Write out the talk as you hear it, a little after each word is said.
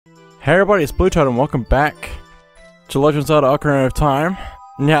Hey everybody, it's BlueToad and welcome back to Legend of Zelda Ocarina of Time.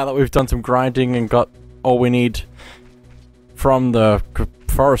 Now that we've done some grinding and got all we need from the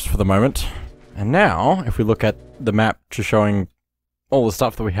forest for the moment. And now, if we look at the map just showing all the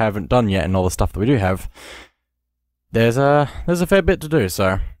stuff that we haven't done yet and all the stuff that we do have, there's a fair bit to do,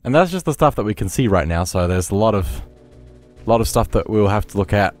 so. And that's just the stuff that we can see right now, so there's a lot of stuff that we'll have to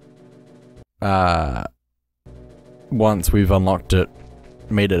look at once we've unlocked it,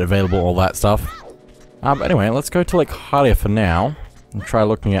 made it available, all that stuff. But anyway, let's go to like Hylia for now and try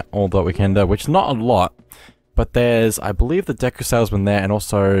looking at all that we can do, which is not a lot, but there's, I believe, the Deku Salesman there and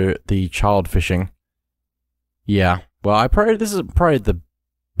also the child fishing. Yeah, well, this is probably the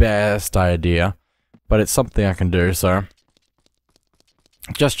best idea, but it's something I can do, so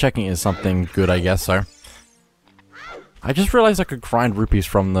just checking is something good, I guess, so. I just realized I could grind rupees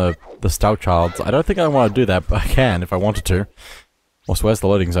from the Stout Childs. I don't think I want to do that, but I can if I wanted to. Also, where's the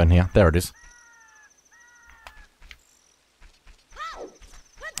loading zone here? There it is.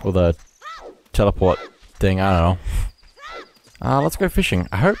 Or the teleport thing, I don't know. Let's go fishing.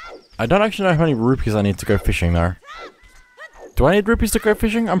 I don't actually know how many rupees I need to go fishing, though. Do I need rupees to go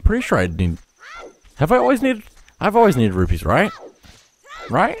fishing? I'm pretty sure I need... Have I always needed... I've always needed rupees, right?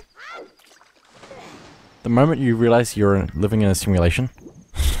 Right? The moment you realize you're living in a simulation.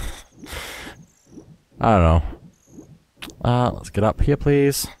 I don't know. Let's get up here,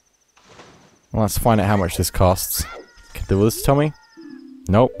 please. Let's find out how much this costs. Will this tell me?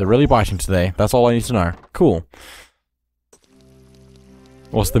 Nope, they're really biting today. That's all I need to know. Cool.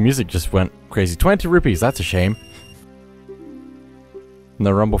 Also, the music just went crazy. 20 rupees, that's a shame.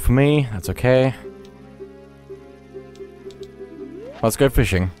 No rumble for me, that's okay. Let's go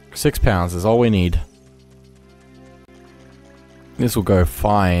fishing. £6 is all we need. This will go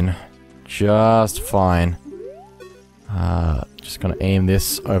fine. Just fine. Just gonna aim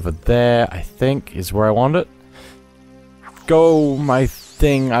this over there, I think, is where I want it. Go, my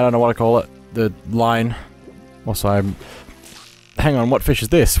thing, I don't know what I call it. The line. Also, hang on, what fish is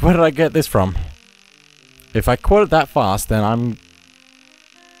this? Where did I get this from? If I caught it that fast, then I'm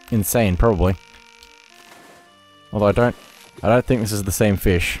insane, probably. Although I don't think this is the same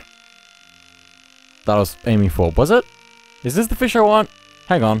fish that I was aiming for. Was it? Is this the fish I want?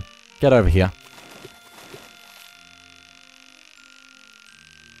 Hang on. Get over here.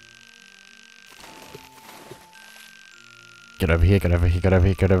 Get over here, get over here, get over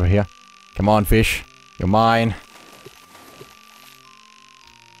here, get over here. Come on, fish. You're mine.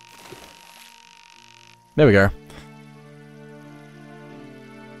 There we go.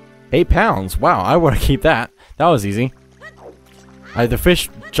 £8. Wow, I want to keep that. That was easy. The fish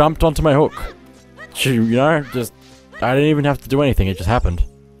jumped onto my hook. You know, just... I didn't even have to do anything, it just happened.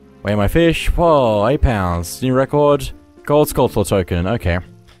 Weigh my fish. Whoa, £8. New record. Gold Sculptor token. Okay.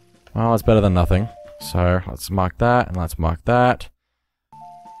 Well, that's better than nothing. So, let's mark that, and let's mark that.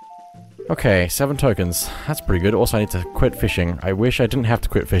 Okay, 7 tokens. That's pretty good. Also, I need to quit fishing. I wish I didn't have to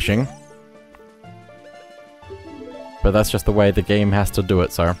quit fishing. But that's just the way the game has to do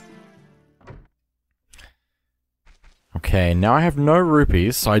it, so. Okay, now I have no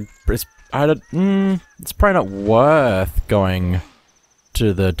rupees, so it's probably not worth going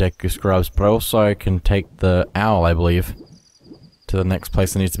to the Deku Scrubs, but also I can take the owl, I believe, to the next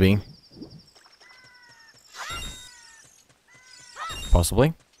place it needs to be.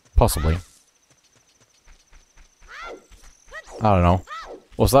 Possibly. Possibly. I don't know.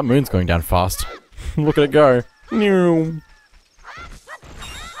 Also, that moon's going down fast. Look at it go. Give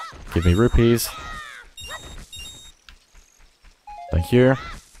me rupees. Thank you.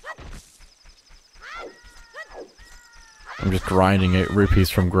 I'm just grinding it rupees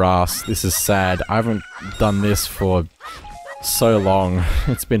from grass. This is sad. I haven't done this for so long.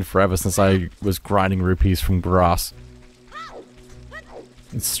 It's been forever since I was grinding rupees from grass.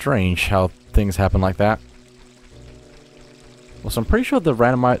 It's strange how things happen like that. Also, I'm pretty sure the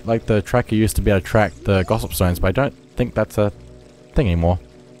randomizer, like the tracker used to be able to track the gossip stones, but I don't think that's a thing anymore.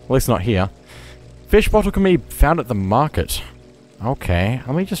 At least not here. Fish bottle can be found at the market. Okay,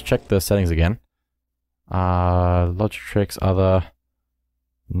 let me just check the settings again. Logic tricks, other...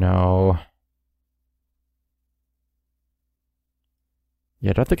 No.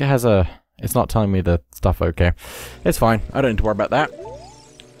 Yeah, I don't think it has a... It's not telling me the stuff, okay. It's fine, I don't need to worry about that.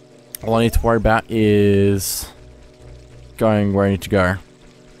 All I need to worry about is... going where I need to go.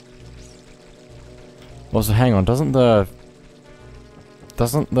 Also, hang on, doesn't the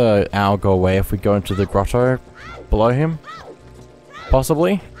owl go away if we go into the grotto below him?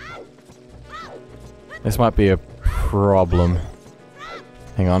 Possibly? This might be a problem.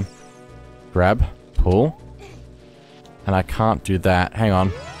 Hang on. Grab. Pull. And I can't do that. Hang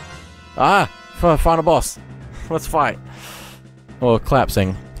on. Ah! Find a boss. Let's fight. Or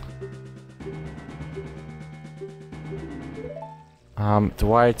collapsing.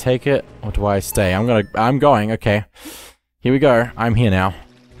 Do I take it or do I stay? I'm going, okay. Here we go. I'm here now.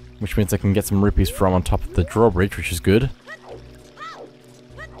 Which means I can get some rupees from on top of the drawbridge, which is good.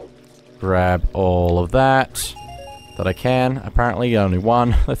 Grab all of that. That I can. Apparently only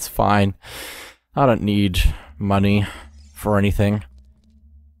one. That's fine. I don't need money for anything.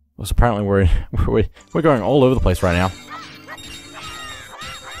 Well, so apparently we're going all over the place right now.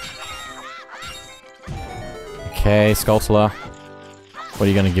 Okay, Skulltula. What are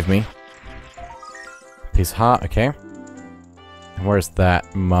you gonna give me? Piece of heart, okay. And where is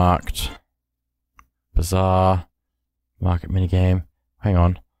that marked? Bazaar. Market minigame. Hang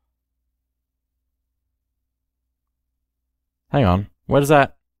on. Hang on. Where's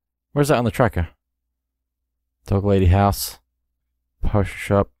that on the tracker? Dog Lady House. Potion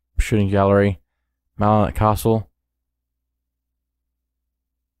Shop. Shooting Gallery. Malnet Castle.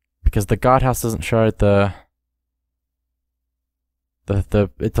 Because the guardhouse doesn't show the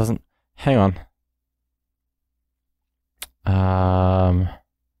it doesn't. Hang on.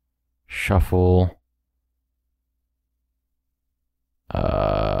 Shuffle.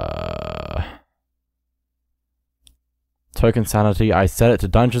 Token sanity. I set it to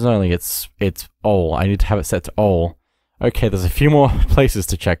dungeons only. It's all. I need to have it set to all. Okay, there's a few more places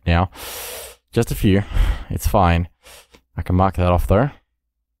to check now. Just a few. It's fine. I can mark that off though.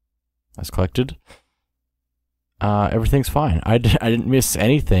 That's collected. Everything's fine. I didn't miss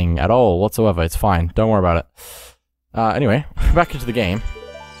anything at all whatsoever. It's fine. Don't worry about it. Anyway, back into the game.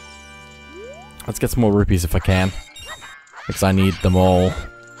 Let's get some more rupees if I can. Because I need them all.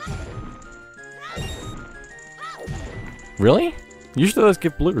 Really? Usually those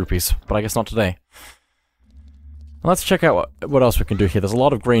give blue rupees, but I guess not today. Let's check out what else we can do here. There's a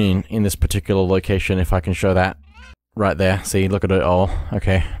lot of green in this particular location, if I can show that. Right there. See, look at it all.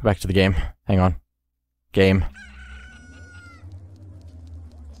 Okay, back to the game. Hang on. Game.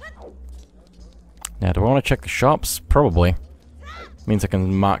 Now, do I want to check the shops? Probably. Means I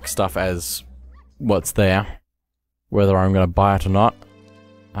can mark stuff as what's there. Whether I'm going to buy it or not.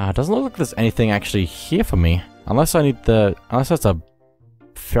 Doesn't look like there's anything actually here for me. Unless I need the... Unless that's a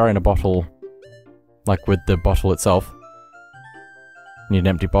fairy in a bottle. Like with the bottle itself. Need an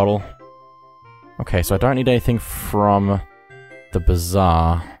empty bottle. Okay, so I don't need anything from the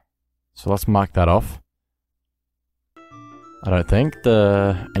bazaar. So let's mark that off. I don't think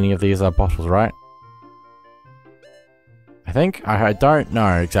any of these are bottles, right? I think? I don't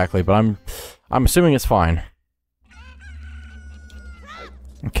know exactly, but I'm assuming it's fine.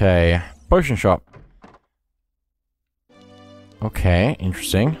 Okay, potion shop. Okay,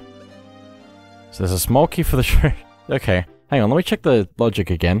 interesting. So there's a small key for the show. Okay, hang on, let me check the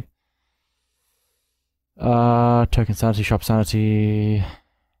logic again. Token sanity, shop sanity.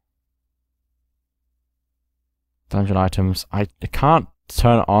 Dungeon items. I can't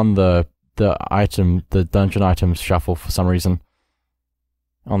turn on the dungeon items shuffle for some reason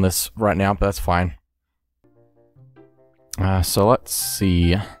on this right now, but that's fine. So let's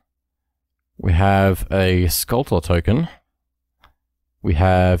see. We have a Skulltula token. We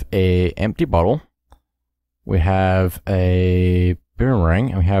have a empty bottle. We have a boomerang,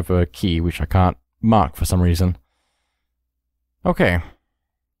 and we have a key, which I can't mark for some reason. Okay.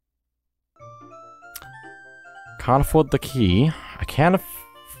 Can't afford the key. I can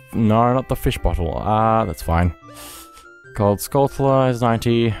no, not the fish bottle. That's fine. Gold Skulltula is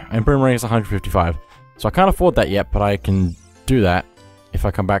 90, and boomerang is 155. So I can't afford that yet, but I can do that if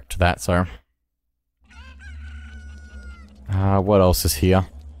I come back to that, so... what else is here?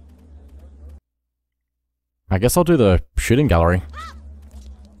 I guess I'll do the shooting gallery.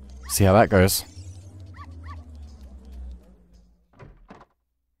 See how that goes.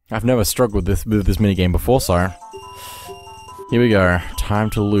 I've never struggled with this minigame before, so... Here we go. Time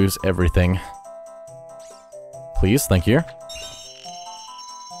to lose everything. Please, thank you.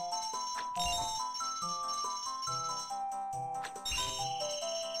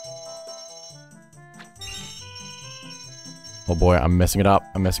 Oh boy, I'm messing it up.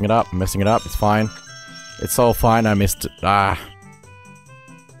 I'm messing it up. I'm messing it up. It's fine. It's all fine. I missed it.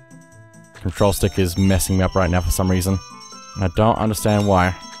 Control stick is messing me up right now for some reason. And I don't understand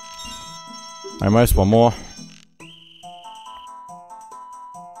why. Almost one more.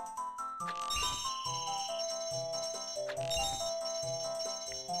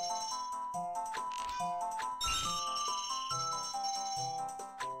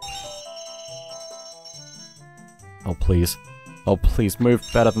 Oh, please. Oh, please, move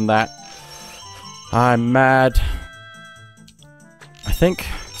better than that. I'm mad. I think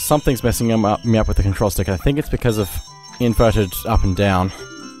Something's messing me up with the control stick. I think it's because of inverted up and down.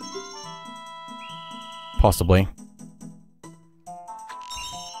 Possibly.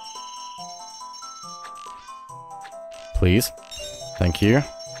 Please. Thank you.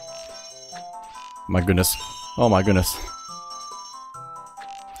 My goodness. Oh my goodness.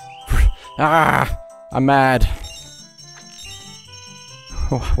 Ah! I'm mad.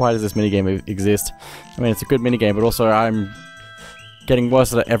 Why does this minigame exist? I mean, it's a good minigame, but also I'm getting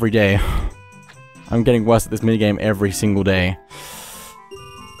worse at it every day. I'm getting worse at this minigame every single day.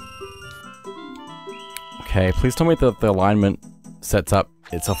 Okay, please tell me that the alignment sets up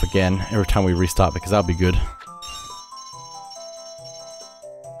itself again every time we restart, because that'll be good.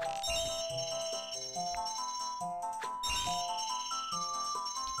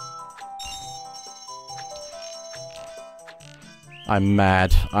 I'm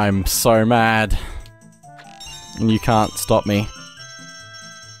mad. I'm so mad. And you can't stop me.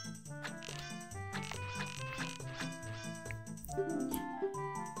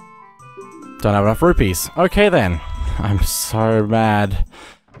 Don't have enough rupees. Okay then. I'm so mad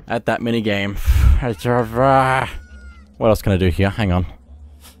at that minigame. What else can I do here? Hang on.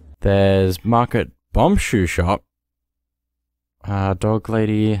 There's Market Bomb Shoe Shop. Dog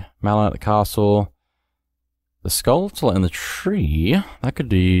Lady, Malin at the Castle. The skeleton in the tree. I could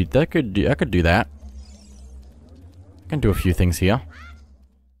do that. I can do a few things here.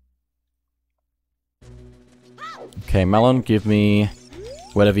 Okay, Melon, give me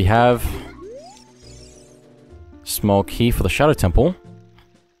whatever you have. Small key for the Shadow Temple.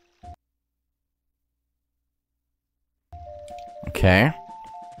 Okay.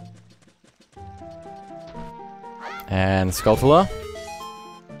 And Skulltula.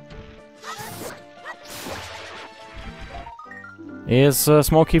 Here's a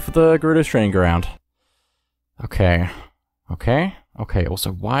small key for the Gerudo's Training Ground. Okay. Okay. Okay,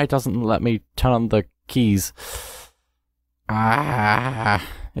 also, why doesn't it let me turn on the keys? Ah,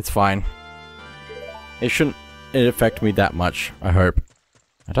 it's fine. It shouldn't affect me that much, I hope.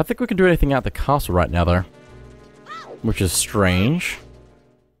 I don't think we can do anything out the castle right now, though. Which is strange.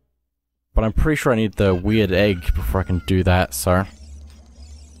 But I'm pretty sure I need the weird egg before I can do that, so...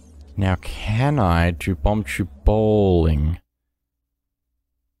 Now, can I do Bomb Tube Bowling?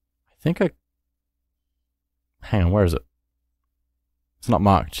 I think I... Hang on, where is it? It's not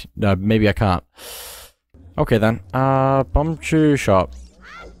marked. No, maybe I can't. Okay then. Bomb Chew Shop.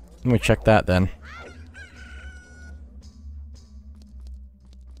 Let me check that then.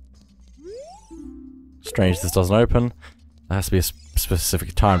 Strange this doesn't open. That has to be a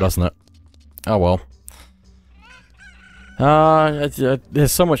specific time, doesn't it? Oh well.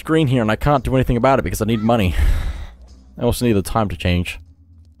 There's so much green here and I can't do anything about it because I need money. I also need the time to change.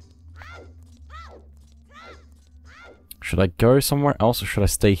 Should I go somewhere else or should I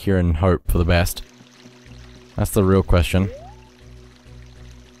stay here and hope for the best? That's the real question.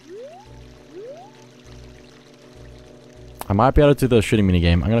 I might be able to do the shooting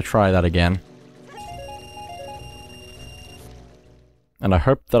minigame. I'm gonna try that again. And I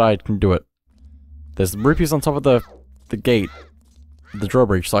hope that I can do it. There's rupees on top of the gate, the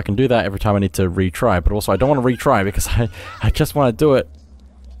drawbridge, so I can do that every time I need to retry. But also I don't want to retry because I just want to do it.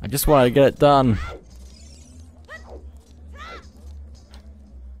 I just want to get it done.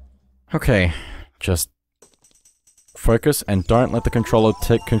 Okay, just focus and don't let the controller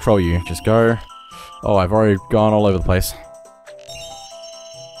control you. Just go. Oh, I've already gone all over the place.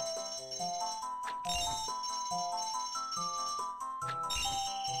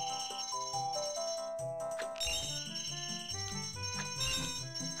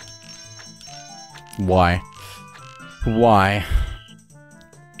 Why? Why?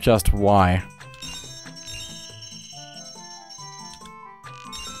 Just why?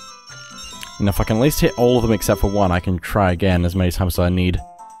 And if I can at least hit all of them except for one, I can try again as many times as I need.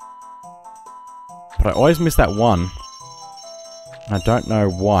 But I always miss that one. I don't know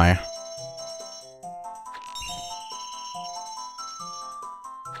why.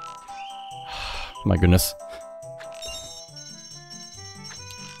 My goodness.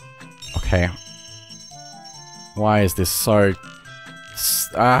 Okay. Why is this so...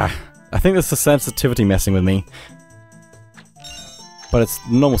 I think it's the sensitivity messing with me. But it's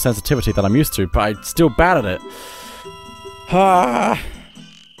normal sensitivity that I'm used to, but I'm still bad at it. Ah.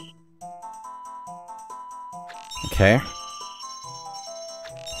 Okay.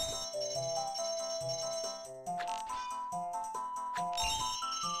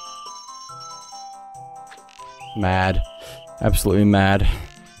 Mad. Absolutely mad.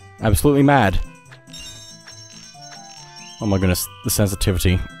 Absolutely mad. Oh my goodness, the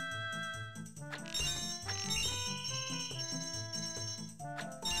sensitivity.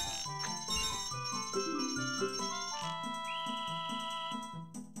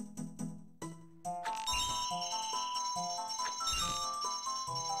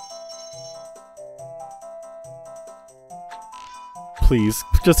 please.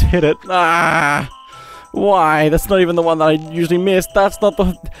 Just hit it. Ah! Why? That's not even the one that I usually miss. That's not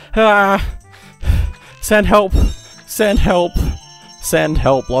the... Ah! Send help! Send help! Send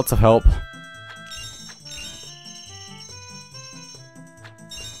help. Lots of help.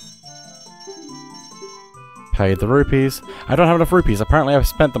 Pay the rupees. I don't have enough rupees. Apparently I've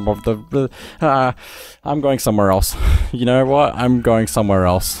spent them off I'm going somewhere else. You know what? I'm going somewhere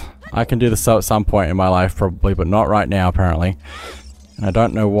else. I can do this at some point in my life probably, but not right now apparently. And I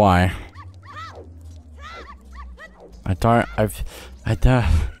don't know why.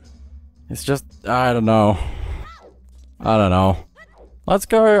 It's just, I don't know. I don't know. Let's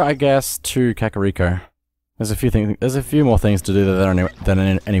go, I guess, to Kakariko. There's a few more things to do there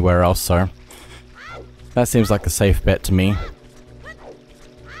than anywhere else, so that seems like a safe bet to me.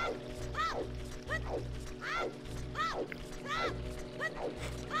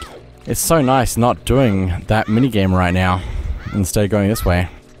 It's so nice not doing that minigame right now, instead going this way.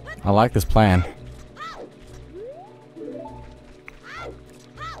 I like this plan.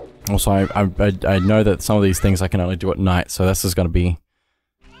 Also, I know that some of these things I can only do at night, so this is going to be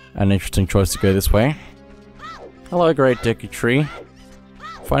an interesting choice to go this way. Hello, Great Dicky Tree.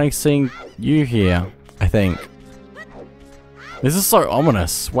 Finally seeing you here, I think. This is so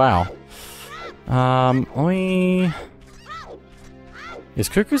ominous. Wow. Is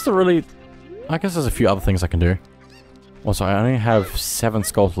Cuckoo's the really... I guess there's a few other things I can do. Also, I only have 7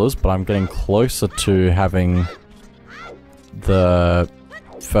 Skulltulas, but I'm getting closer to having the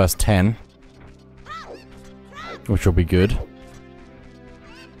first 10. Which will be good.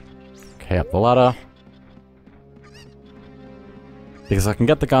 Okay, up the ladder. Because I can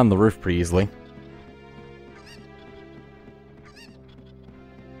get the guy on the roof pretty easily.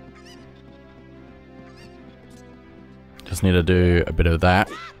 Just need to do a bit of that.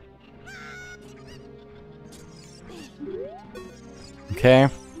 Okay.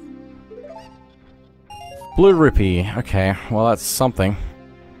 Blue rupee. Okay, well that's something.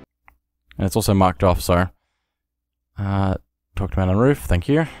 And it's also marked off, so... talk to man on the roof, thank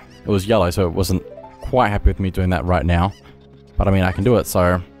you. It was yellow, so it wasn't quite happy with me doing that right now. But I mean, I can do it,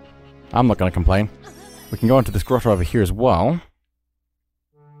 so... I'm not gonna complain. We can go into this grotto over here as well.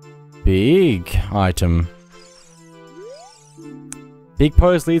 Big item. Big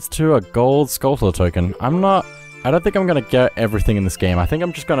pose leads to a gold Skulltula token. I don't think I'm gonna get everything in this game. I think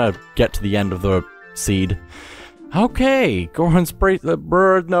I'm just gonna get to the end of the seed. Okay! Goron's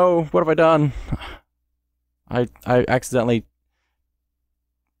bird, no, what have I done? I accidentally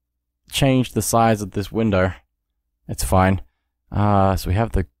changed the size of this window. It's fine. So we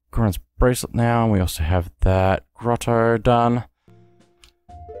have the Goron's bracelet now, and we also have that grotto done.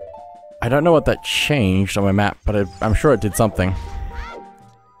 I don't know what that changed on my map, but I'm sure it did something.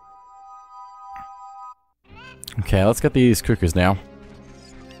 Okay, let's get these cuckoos now.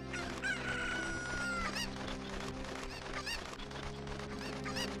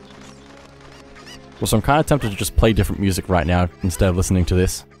 Well, so I'm kind of tempted to just play different music right now instead of listening to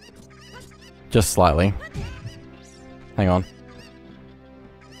this. Just slightly. Hang on.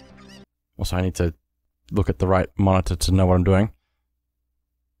 Also, I need to look at the right monitor to know what I'm doing.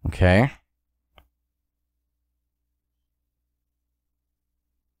 Okay.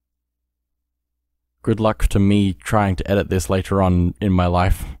 Good luck to me trying to edit this later on in my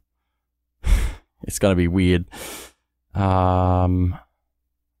life. It's gonna be weird. Okay.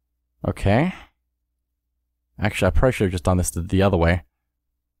 Actually, I probably should have just done this the other way.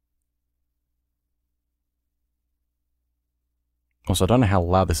 Also, I don't know how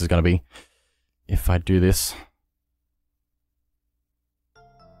loud this is gonna be if I do this.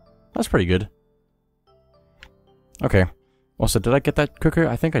 That's pretty good. Okay. Also, did I get that cuckoo?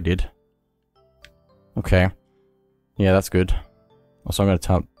 I think I did. Okay. Yeah, that's good. Also, I'm going to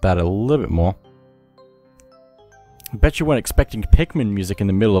turn that a little bit more. I bet you weren't expecting Pikmin music in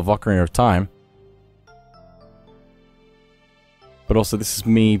the middle of Ocarina of Time. But also, this is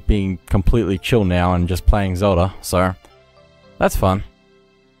me being completely chill now and just playing Zelda, so that's fun.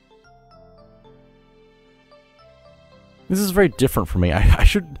 This is very different for me. I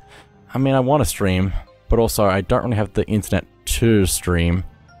mean, I want to stream, but also I don't really have the internet to stream.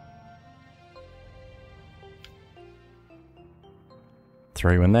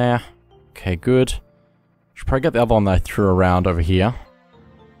 Throw you in there. Okay, good. Should probably get the other one that I threw around over here.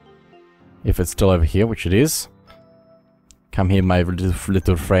 If it's still over here, which it is. Come here, my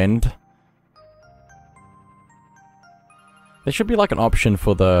little friend. There should be like an option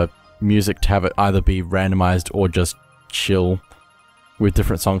for the music to have it either be randomized or just chill with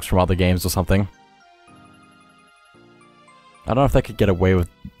different songs from other games or something. I don't know if they could get away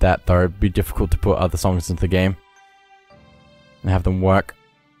with that though. It'd be difficult to put other songs into the game. and have them work.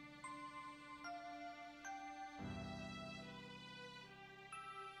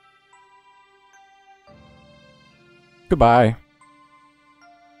 Goodbye.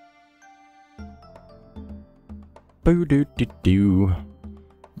 Boo-doo-doo-doo.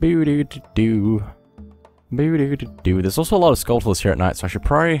 Boo-doo-doo-doo. Boo-doo-doo-doo. There's also a lot of Skulltulas here at night, so I should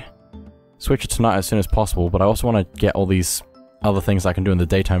probably switch it to night as soon as possible, but I also want to get all these other things I can do in the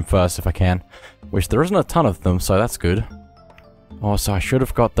daytime first if I can, which there isn't a ton of them, so that's good. Also, I should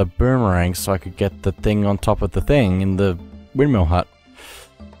have got the boomerang so I could get the thing on top of the thing in the windmill hut.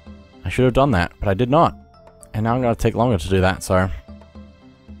 I should have done that, but I did not. And now I'm going to take longer to do that, so...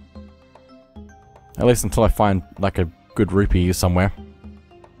 At least until I find, like, a good rupee somewhere.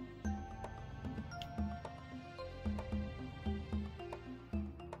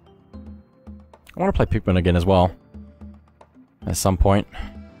 I want to play Pikmin again as well. At some point.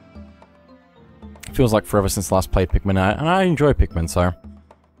 It feels like forever since last played Pikmin, and I enjoy Pikmin, so...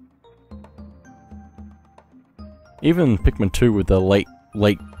 Even Pikmin 2 with the late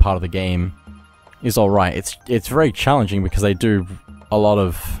part of the game is alright. It's very challenging because they do a lot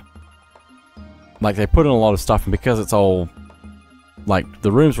of... Like, they put in a lot of stuff, and because it's all... Like,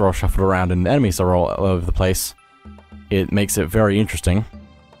 the rooms are all shuffled around and the enemies are all over the place, it makes it very interesting.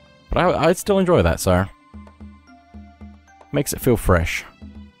 But I still enjoy that, so... Makes it feel fresh.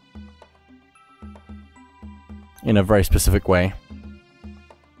 In a very specific way.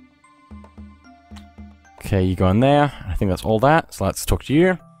 Okay, you go in there. I think that's all that, so let's talk to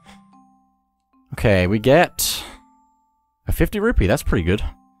you. Okay, we get... a 50 rupee, that's pretty good.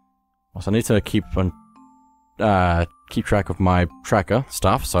 Also, I need to keep track of my tracker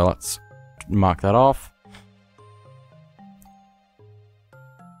stuff, so let's mark that off.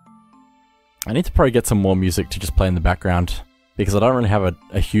 I need to probably get some more music to just play in the background, because I don't really have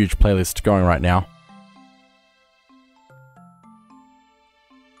a huge playlist going right now.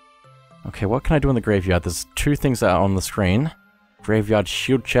 Okay, what can I do in the graveyard? There's two things that are on the screen. Graveyard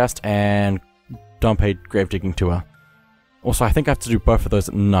shield chest and Dunpaid grave digging tour. Also, I think I have to do both of those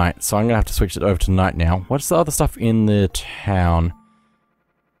at night, so I'm gonna have to switch it over to night now. What's the other stuff in the town?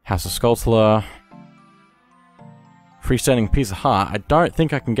 House of Skulltula. Freestanding piece of heart. I don't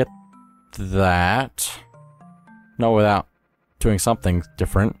think I can get that. Not without doing something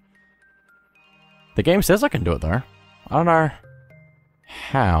different. The game says I can do it though. I don't know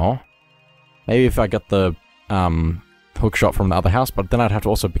how. Maybe if I get the hook shot from the other house, but then I'd have to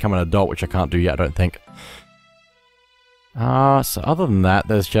also become an adult, which I can't do yet, I don't think. So other than that,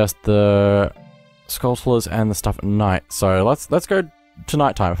 there's just the Skulltulas and the stuff at night. So let's go to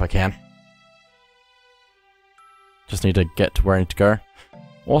nighttime if I can. Just need to get to where I need to go.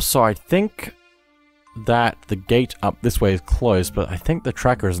 Also, I think that the gate up this way is closed, but I think the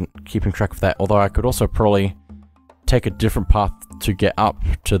tracker isn't keeping track of that, although I could also probably take a different path to get up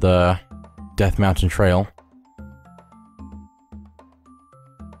to the Death Mountain Trail.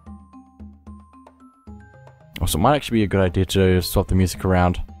 Also, it might actually be a good idea to swap the music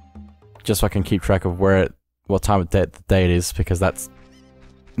around, just so I can keep track of what time of the day it is, because that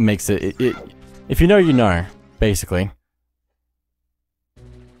makes it, if you know, you know, basically.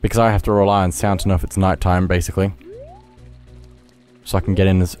 Because I have to rely on sound to know if it's nighttime, basically. So I can get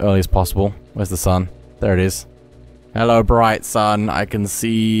in as early as possible. Where's the sun? There it is. Hello, bright sun. I can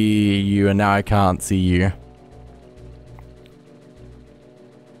see you, and now I can't see you.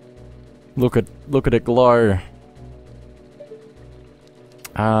 Look at it glow.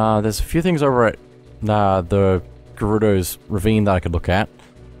 There's a few things over at the Gerudo's Ravine that I could look at.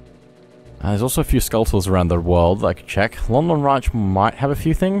 There's also a few Skulltulas around the world that I could check. London Ranch might have a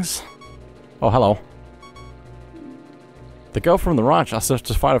few things. Oh, hello. The girl from the ranch asked us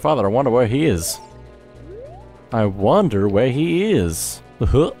to find her father. I wonder where he is. I wonder where he is.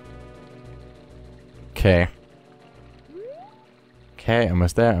 Okay. Okay,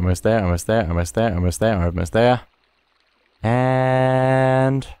 almost there, almost there, almost there, almost there, almost there, almost there.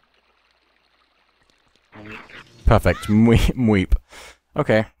 And... perfect. Mweep.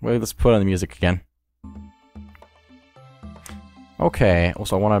 Okay, well, let's put on the music again. Okay,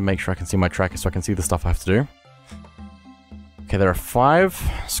 also I want to make sure I can see my tracker so I can see the stuff I have to do. Okay, there are 5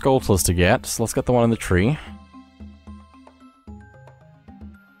 Skulltulas to get, so let's get the one in the tree.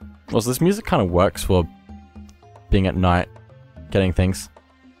 Also, this music kind of works for being at night, getting things.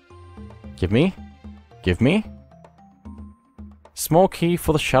 Give me. Give me. Small key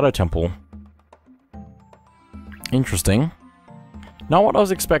for the Shadow Temple. Interesting. Not what I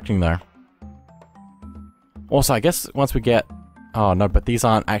was expecting, though. Also, I guess once we get... oh, no, but these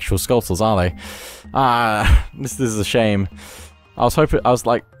aren't actual Skulltulas, are they? This is a shame. I was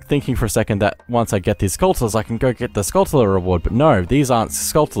thinking for a second that once I get these Skulltulas, I can go get the Skulltula reward, but no, these aren't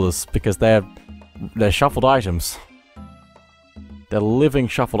Skulltulas because they're shuffled items. They're living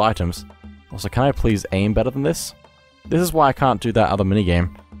shuffled items. Also, can I please aim better than this? This is why I can't do that other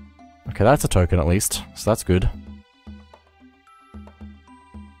minigame. Okay, that's a token at least, so that's good.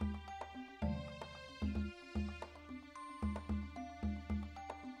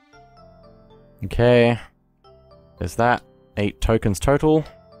 Okay, there's that. 8 tokens total.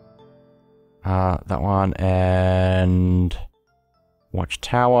 That one, and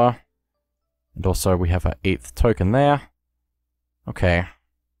Watchtower. And also we have our 8th token there. Okay.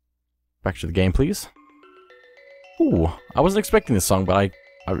 Back to the game, please. Ooh, I wasn't expecting this song, but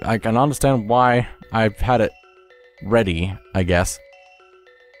I can understand why I've had it ready, I guess.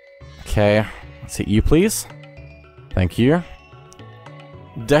 Okay, let's hit you, please. Thank you.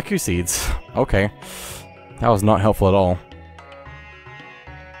 Deku Seeds. Okay. That was not helpful at all.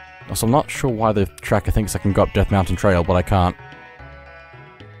 Also, I'm not sure why the tracker thinks I can go up Death Mountain Trail, but I can't.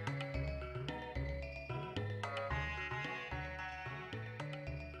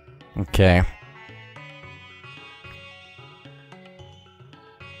 Okay.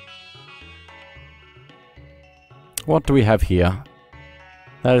 What do we have here?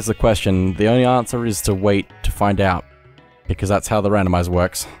 That is the question. The only answer is to wait to find out, because that's how the randomizer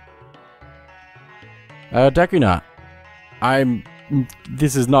works. Deku Nut.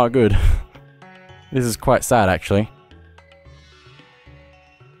 This is not good. This is quite sad, actually.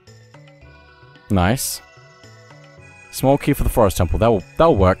 Nice. Small key for the Forest Temple.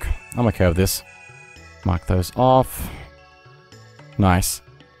 That'll work. I'm okay with this. Mark those off. Nice.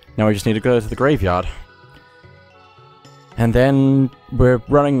 Now we just need to go to the graveyard. And then we're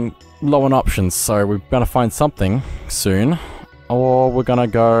running low on options, so we're gonna find something soon. Or we're gonna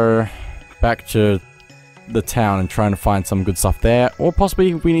go back to the town and trying to find some good stuff there. Or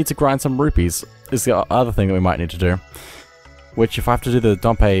possibly we need to grind some rupees, is the other thing that we might need to do. Which, if I have to do the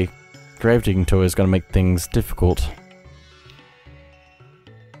Dompe grave digging tour, is gonna make things difficult.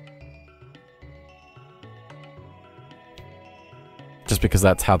 Just because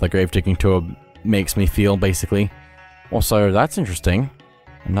that's how the grave digging tour makes me feel, basically. Also, that's interesting.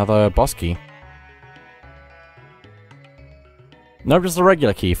 Another boss key. No, just a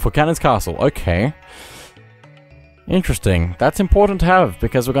regular key for Cannon's Castle. Okay. Interesting. That's important to have,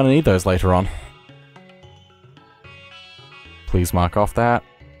 because we're going to need those later on. Please mark off that.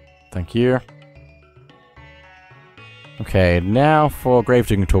 Thank you. Okay, now for Grave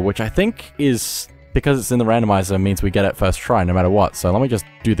Digging Tool, which I think is, because it's in the randomizer, means we get it first try no matter what. So let me just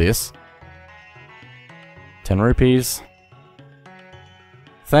do this. 10 rupees.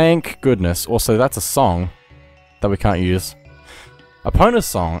 Thank goodness. Also, that's a song that we can't use. Opponent's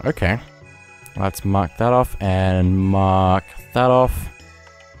song. Okay. Let's mark that off and mark that off.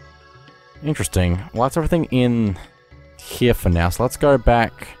 Interesting. Well, that's everything in here for now. So let's go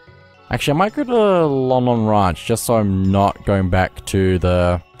back. Actually, I might go to Lon Lon Ranch just so I'm not going back to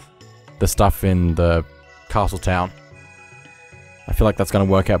the stuff in the castle town. I feel like that's going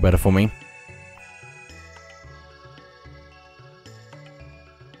to work out better for me.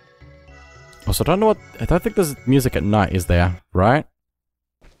 Also, I don't think there's music at night, is there? Right?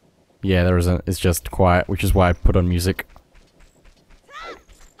 Yeah, there isn't. It's just quiet, which is why I put on music.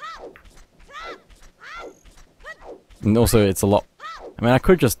 And also, it's a lot... I mean, I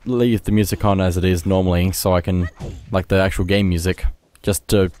could just leave the music on as it is normally, so I can... like the actual game music. Just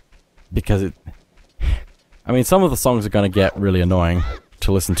to... because it... I mean, some of the songs are gonna get really annoying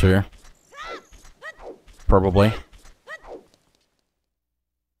to listen to. Probably.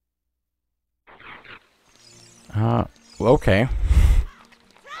 Okay.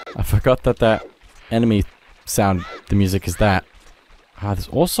 I forgot that that enemy sound, the music is that. There's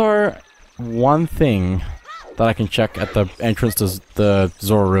also one thing that I can check at the entrance to the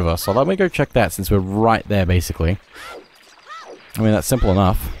Zora River, so let me go check that since we're right there, basically. I mean, that's simple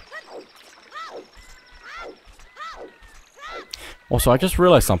enough. Also, I just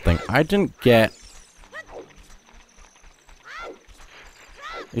realized something. I didn't get...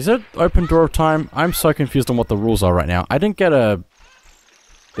 Is it open door of time? I'm so confused on what the rules are right now. I didn't get a...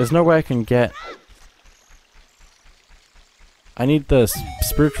 There's no way I can get... I need the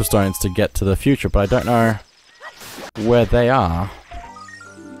spiritual stones to get to the future, but I don't know where they are.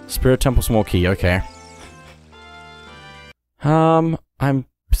 Spirit Temple Small Key, okay. I'm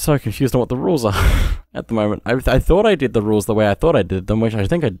so confused on what the rules are at the moment. I thought I did the rules the way I thought I did them, which I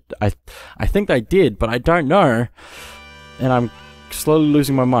think I think I did, but I don't know. And I'm slowly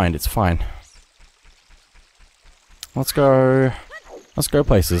losing my mind. It's fine. Let's go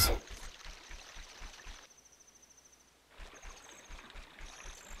places.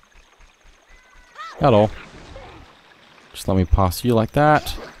 At all. Just let me pass you like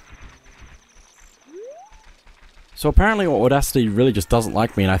that. So apparently Audacity really just doesn't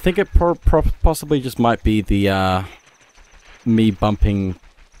like me, and I think it possibly just might be the, me bumping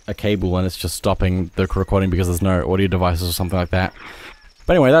a cable and it's just stopping the recording because there's no audio devices or something like that.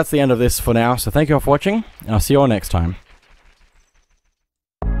 But anyway, that's the end of this for now, so thank you all for watching, and I'll see you all next time.